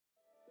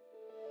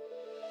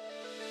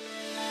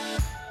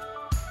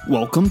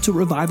Welcome to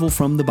Revival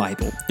from the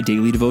Bible, a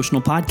daily devotional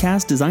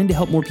podcast designed to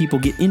help more people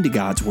get into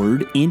God's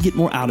Word and get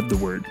more out of the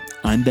Word.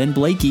 I'm Ben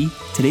Blakey.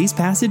 Today's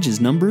passage is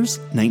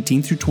Numbers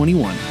 19 through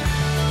 21.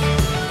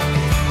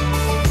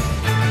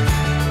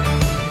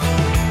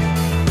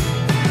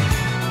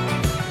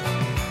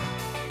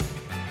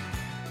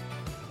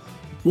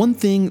 One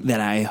thing that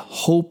I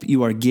hope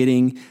you are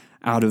getting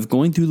out of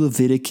going through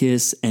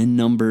Leviticus and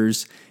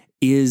Numbers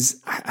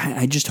is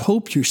I just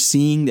hope you're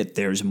seeing that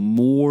there's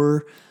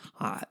more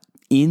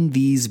in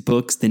these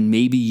books than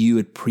maybe you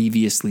had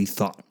previously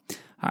thought.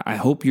 I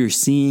hope you're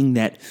seeing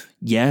that,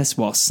 yes,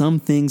 while some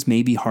things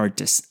may be hard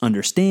to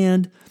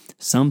understand,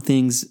 some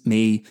things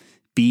may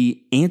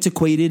be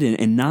antiquated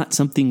and not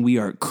something we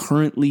are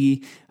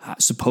currently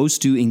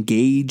supposed to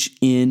engage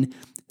in,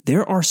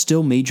 there are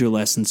still major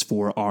lessons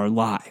for our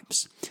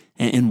lives.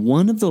 And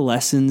one of the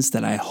lessons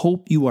that I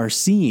hope you are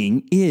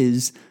seeing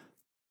is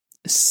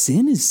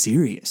sin is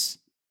serious.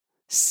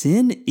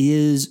 Sin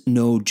is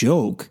no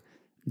joke.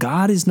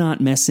 God is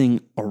not messing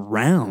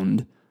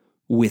around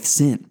with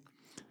sin.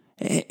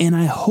 And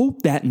I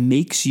hope that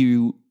makes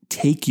you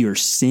take your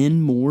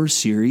sin more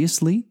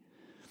seriously.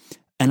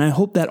 And I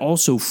hope that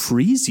also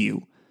frees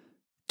you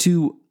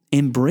to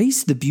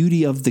embrace the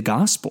beauty of the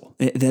gospel,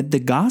 that the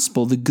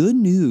gospel, the good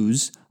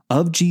news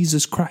of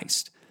Jesus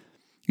Christ,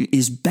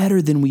 is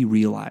better than we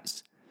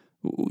realize.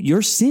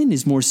 Your sin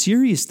is more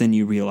serious than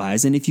you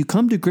realize. And if you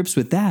come to grips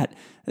with that,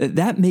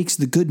 that makes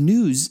the good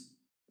news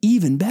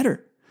even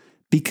better,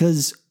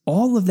 because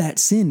all of that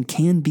sin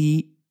can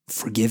be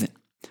forgiven.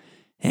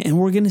 And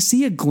we're going to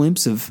see a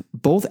glimpse of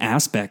both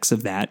aspects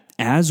of that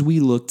as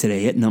we look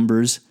today at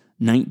Numbers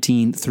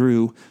 19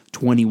 through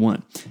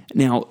 21.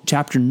 Now,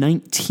 chapter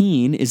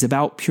 19 is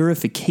about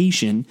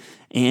purification,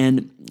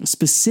 and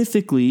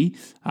specifically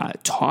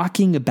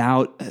talking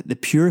about the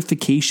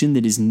purification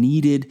that is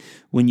needed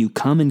when you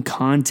come in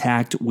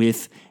contact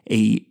with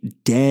a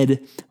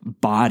dead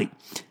body.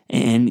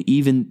 And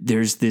even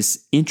there's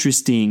this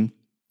interesting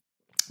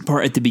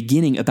part at the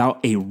beginning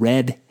about a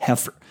red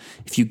heifer.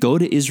 If you go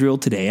to Israel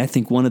today, I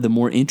think one of the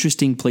more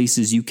interesting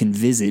places you can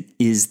visit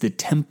is the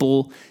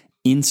Temple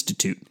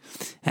Institute.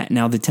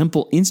 Now, the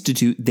Temple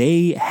Institute,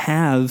 they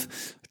have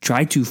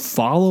tried to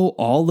follow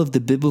all of the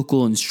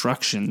biblical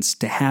instructions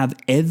to have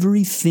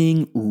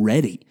everything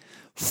ready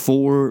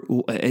for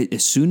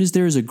as soon as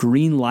there is a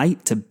green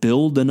light to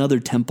build another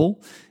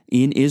temple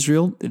in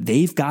Israel,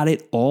 they've got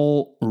it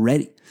all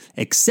ready,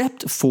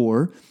 except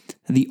for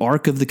the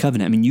Ark of the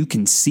Covenant. I mean, you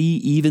can see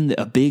even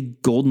a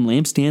big golden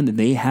lampstand that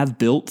they have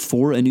built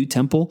for a new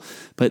temple,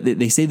 but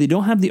they say they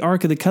don't have the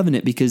Ark of the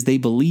Covenant because they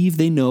believe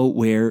they know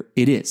where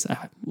it is.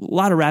 A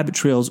lot of rabbit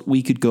trails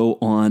we could go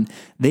on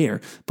there.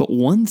 But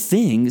one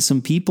thing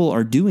some people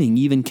are doing,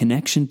 even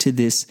connection to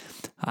this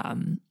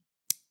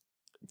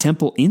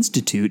Temple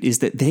Institute, is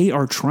that they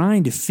are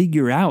trying to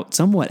figure out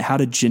somewhat how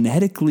to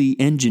genetically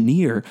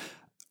engineer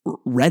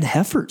red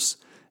heifers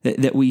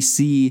that we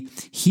see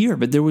here.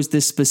 But there was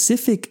this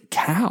specific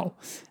cow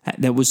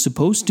that was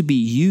supposed to be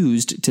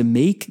used to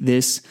make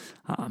this,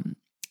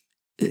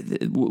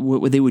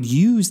 what they would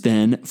use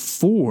then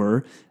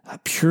for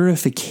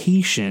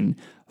purification,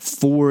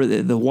 for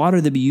the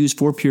water that be used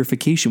for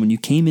purification when you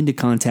came into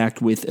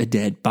contact with a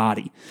dead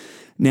body.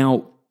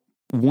 Now,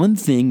 one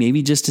thing,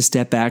 maybe just to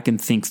step back and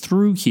think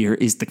through here,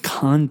 is the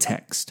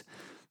context.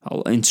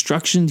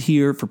 Instruction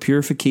here for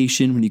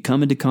purification when you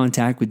come into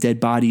contact with dead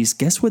bodies.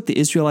 Guess what the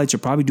Israelites are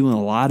probably doing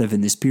a lot of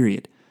in this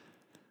period?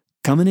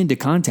 Coming into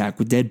contact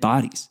with dead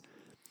bodies.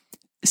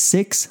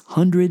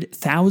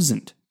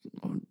 600,000,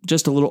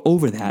 just a little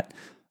over that,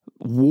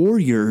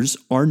 warriors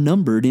are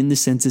numbered in the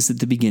census at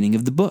the beginning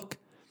of the book.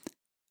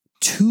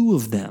 2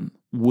 of them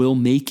will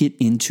make it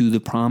into the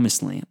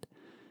promised land.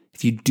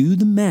 If you do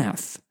the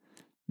math,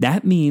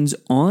 that means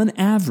on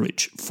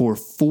average for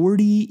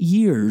 40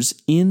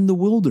 years in the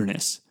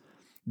wilderness,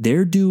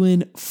 they're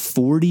doing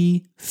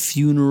 40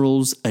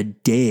 funerals a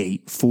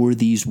day for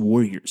these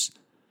warriors.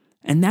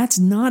 And that's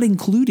not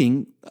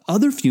including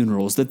other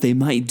funerals that they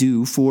might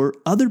do for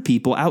other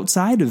people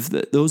outside of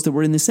those that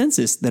were in the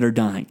census that are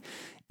dying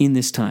in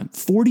this time.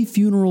 40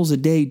 funerals a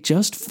day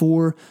just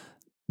for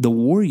the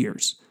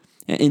warriors.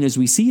 And as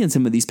we see in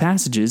some of these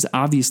passages,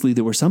 obviously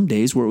there were some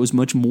days where it was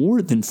much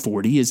more than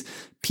 40 as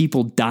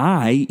people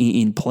die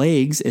in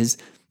plagues as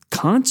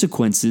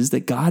consequences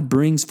that God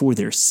brings for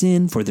their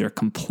sin, for their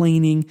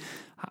complaining,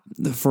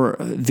 for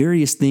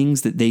various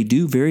things that they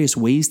do, various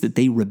ways that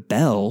they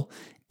rebel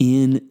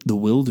in the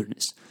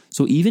wilderness.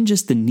 So even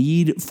just the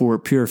need for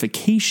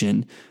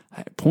purification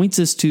points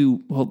us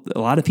to, well, a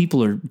lot of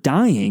people are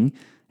dying,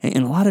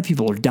 and a lot of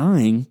people are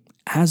dying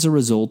as a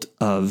result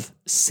of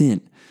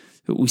sin.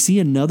 We see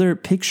another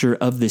picture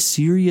of the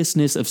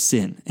seriousness of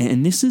sin.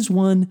 And this is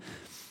one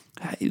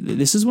of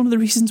the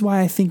reasons why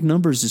I think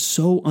Numbers is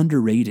so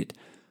underrated.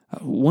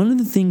 One of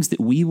the things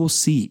that we will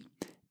see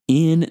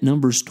in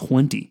Numbers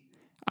 20,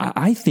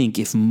 I think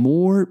if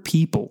more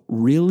people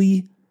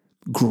really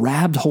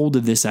grabbed hold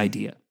of this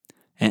idea,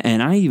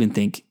 and I even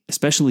think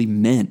especially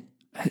men,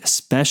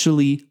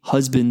 especially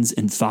husbands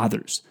and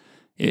fathers,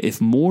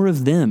 if more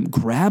of them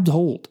grabbed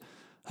hold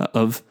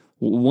of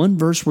one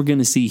verse we're going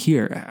to see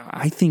here,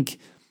 I think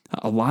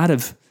a lot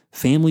of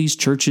families,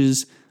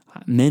 churches,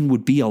 men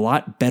would be a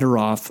lot better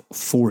off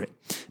for it.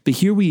 But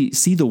here we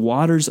see the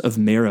waters of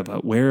Meribah,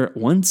 where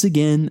once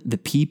again the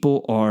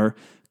people are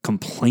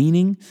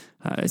complaining,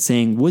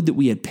 saying, "Would that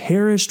we had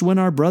perished when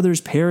our brothers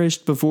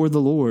perished before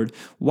the Lord.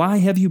 Why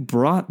have you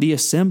brought the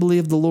assembly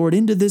of the Lord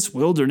into this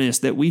wilderness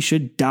that we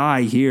should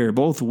die here,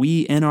 both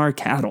we and our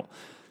cattle?"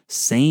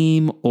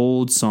 Same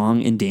old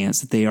song and dance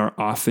that they are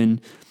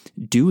often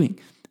doing.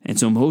 And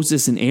so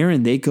Moses and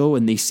Aaron, they go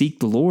and they seek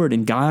the Lord,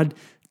 and God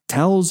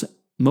tells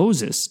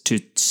Moses to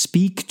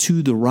speak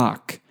to the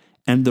rock,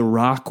 and the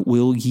rock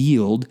will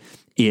yield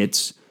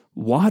its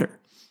water.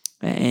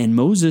 And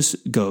Moses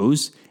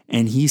goes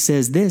and he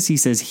says this, he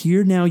says,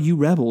 "Hear now, you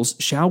rebels,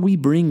 shall we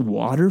bring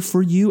water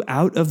for you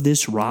out of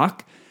this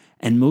rock?"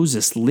 And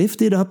Moses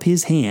lifted up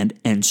his hand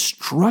and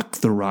struck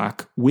the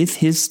rock with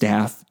his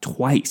staff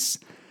twice,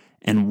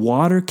 and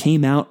water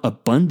came out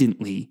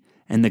abundantly,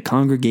 and the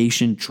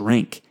congregation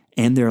drank,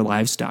 and their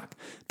livestock.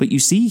 But you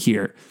see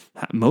here,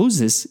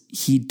 Moses,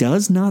 he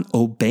does not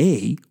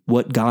obey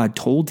what God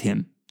told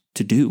him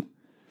to do.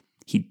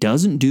 He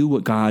doesn't do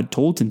what God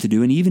told him to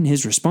do, and even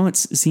his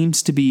response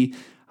seems to be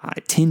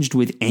tinged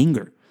with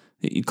anger.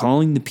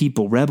 Calling the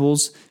people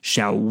rebels,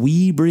 "Shall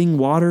we bring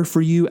water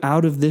for you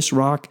out of this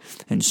rock?"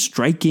 and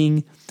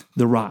striking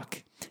the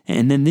rock.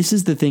 And then this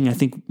is the thing I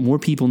think more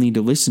people need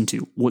to listen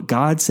to, what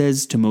God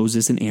says to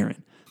Moses and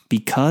Aaron.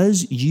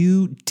 "Because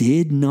you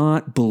did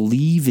not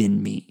believe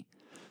in me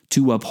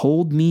to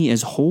uphold me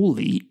as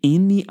holy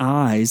in the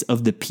eyes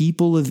of the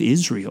people of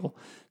Israel,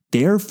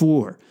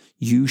 therefore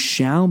you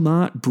shall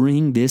not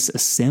bring this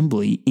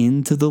assembly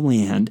into the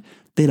land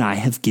that I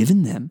have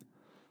given them."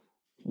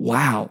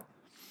 Wow.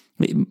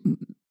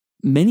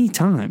 Many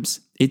times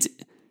it's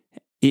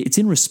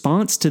in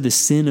response to the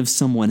sin of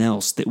someone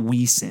else that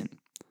we sin.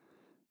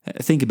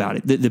 Think about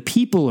it. The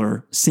people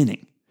are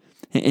sinning,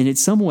 and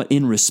it's somewhat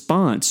in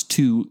response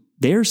to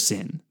their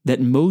sin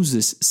that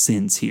Moses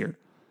sins here.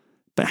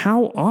 But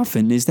how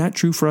often is that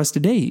true for us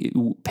today?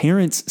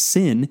 Parents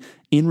sin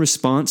in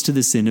response to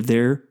the sin of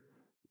their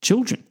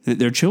children.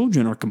 Their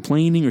children are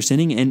complaining or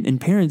sinning, and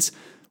parents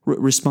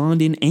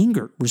respond in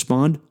anger,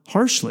 respond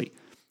harshly.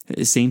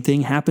 Same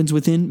thing happens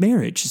within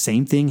marriage.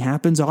 Same thing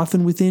happens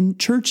often within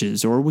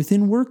churches or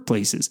within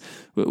workplaces,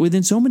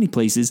 within so many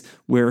places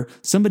where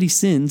somebody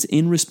sins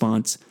in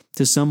response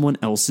to someone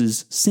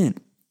else's sin.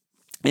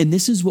 And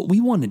this is what we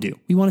want to do.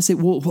 We want to say,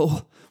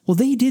 well,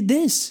 they did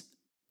this.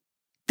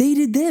 They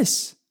did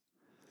this.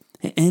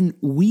 And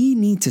we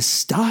need to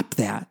stop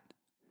that.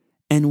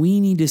 And we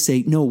need to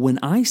say, no, when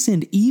I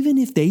sinned, even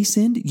if they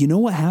sinned, you know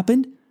what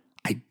happened?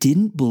 I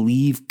didn't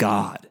believe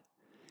God.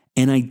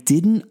 And I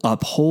didn't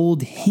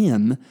uphold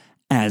him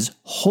as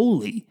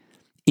holy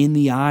in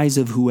the eyes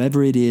of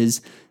whoever it is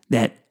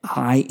that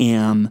I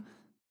am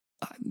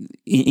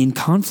in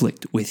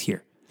conflict with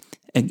here.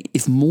 And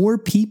if more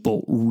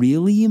people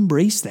really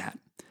embrace that,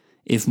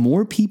 if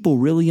more people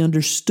really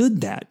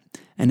understood that,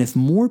 and if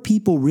more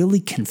people really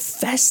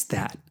confess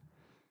that,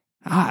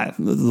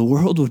 the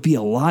world would be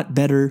a lot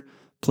better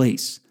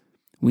place.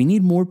 We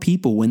need more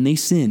people when they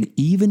sin,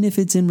 even if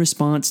it's in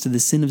response to the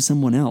sin of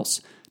someone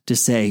else, to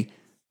say,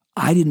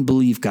 I didn't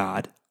believe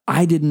God.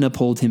 I didn't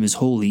uphold him as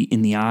holy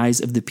in the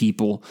eyes of the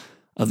people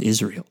of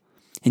Israel.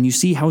 And you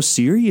see how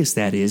serious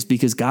that is,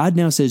 because God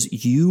now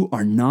says, you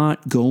are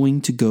not going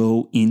to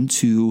go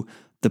into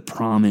the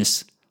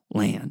promised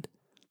land.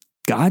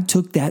 God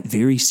took that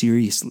very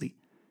seriously.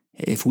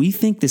 If we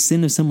think the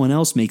sin of someone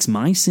else makes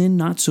my sin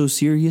not so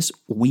serious,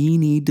 we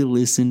need to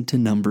listen to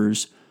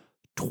Numbers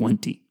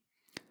 20.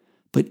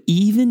 But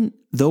even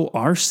though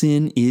our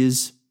sin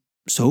is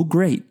so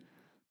great,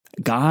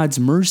 God's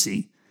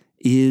mercy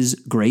is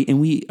great. And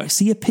we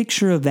see a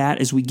picture of that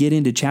as we get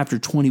into chapter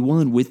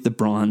 21 with the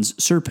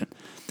bronze serpent.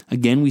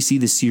 Again, we see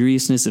the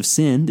seriousness of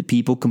sin. The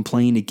people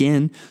complain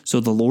again.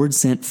 So the Lord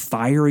sent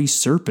fiery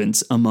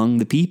serpents among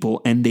the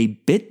people, and they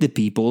bit the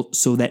people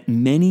so that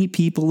many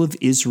people of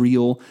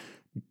Israel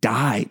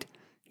died.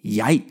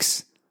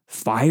 Yikes.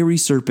 Fiery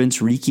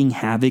serpents wreaking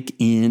havoc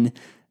in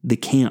the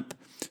camp.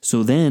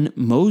 So then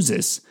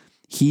Moses,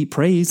 he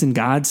prays, and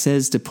God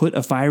says to put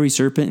a fiery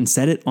serpent and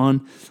set it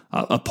on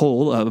a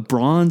pole, a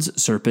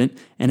bronze serpent,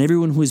 and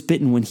everyone who is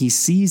bitten, when he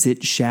sees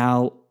it,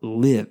 shall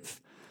live.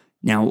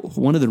 Now,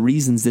 one of the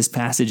reasons this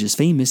passage is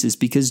famous is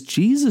because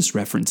Jesus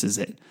references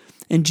it.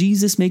 And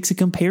Jesus makes a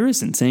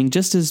comparison, saying,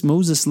 just as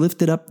Moses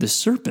lifted up the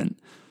serpent,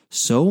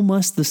 so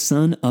must the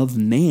Son of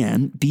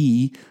Man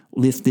be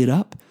lifted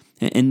up.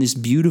 And this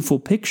beautiful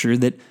picture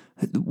that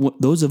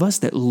those of us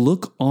that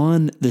look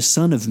on the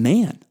Son of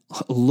Man,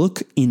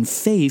 look in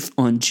faith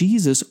on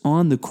Jesus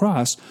on the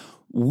cross,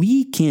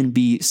 we can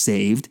be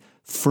saved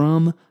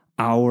from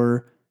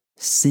our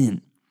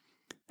sin.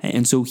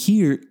 And so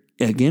here,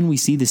 again, we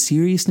see the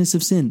seriousness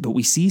of sin, but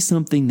we see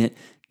something that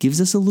gives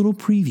us a little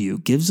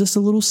preview, gives us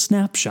a little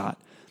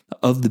snapshot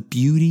of the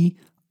beauty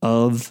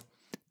of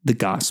the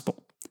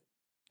gospel.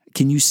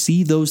 Can you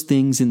see those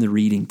things in the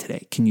reading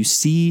today? Can you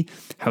see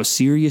how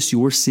serious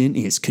your sin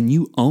is? Can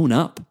you own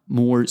up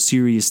more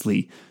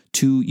seriously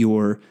to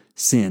your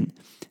sin?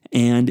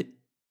 And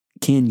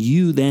can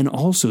you then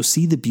also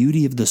see the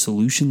beauty of the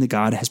solution that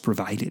God has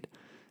provided?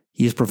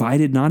 He has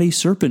provided not a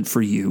serpent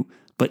for you,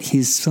 but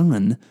his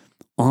Son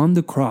on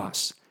the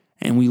cross.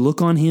 And we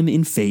look on him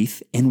in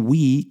faith, and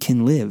we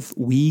can live.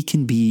 We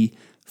can be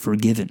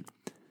forgiven.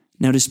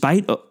 Now,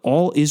 despite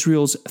all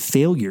Israel's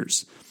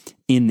failures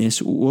in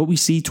this, what we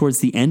see towards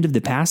the end of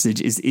the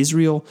passage is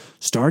Israel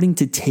starting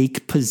to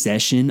take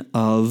possession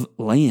of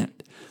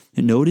land.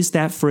 And notice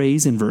that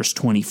phrase in verse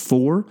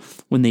 24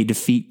 when they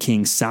defeat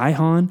King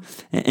Sihon.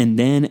 And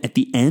then at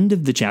the end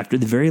of the chapter,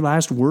 the very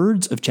last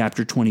words of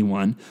chapter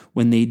 21,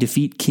 when they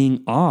defeat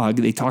King Og,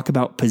 they talk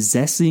about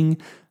possessing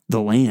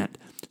the land.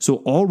 So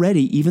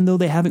already, even though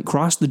they haven't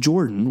crossed the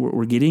Jordan,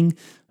 we're getting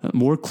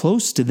more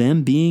close to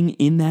them being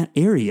in that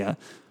area.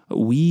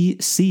 We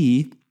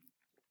see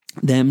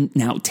them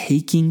now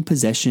taking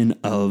possession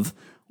of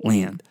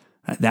land.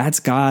 That's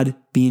God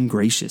being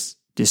gracious.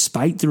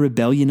 Despite the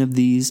rebellion of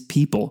these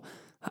people,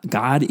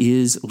 God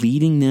is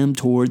leading them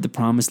toward the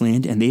promised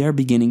land, and they are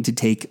beginning to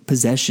take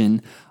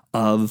possession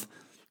of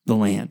the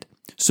land.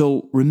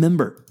 So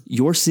remember,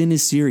 your sin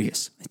is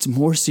serious. It's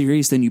more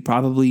serious than you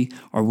probably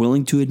are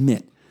willing to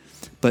admit.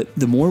 But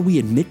the more we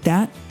admit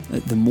that,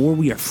 the more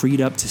we are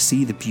freed up to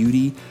see the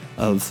beauty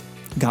of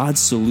God's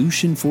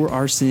solution for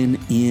our sin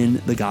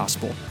in the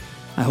gospel.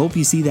 I hope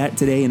you see that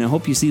today, and I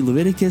hope you see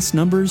Leviticus,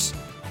 Numbers.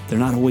 They're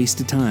not a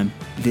waste of time.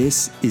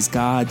 This is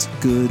God's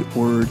good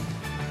word,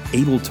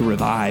 able to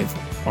revive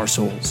our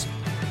souls.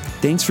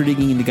 Thanks for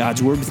digging into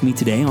God's word with me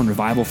today on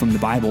Revival from the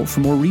Bible. For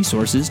more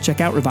resources,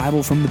 check out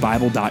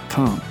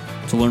revivalfromthebible.com.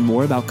 To learn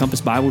more about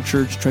Compass Bible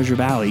Church, Treasure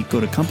Valley,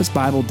 go to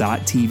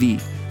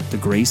compassbible.tv. The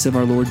grace of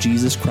our Lord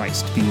Jesus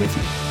Christ be with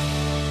you.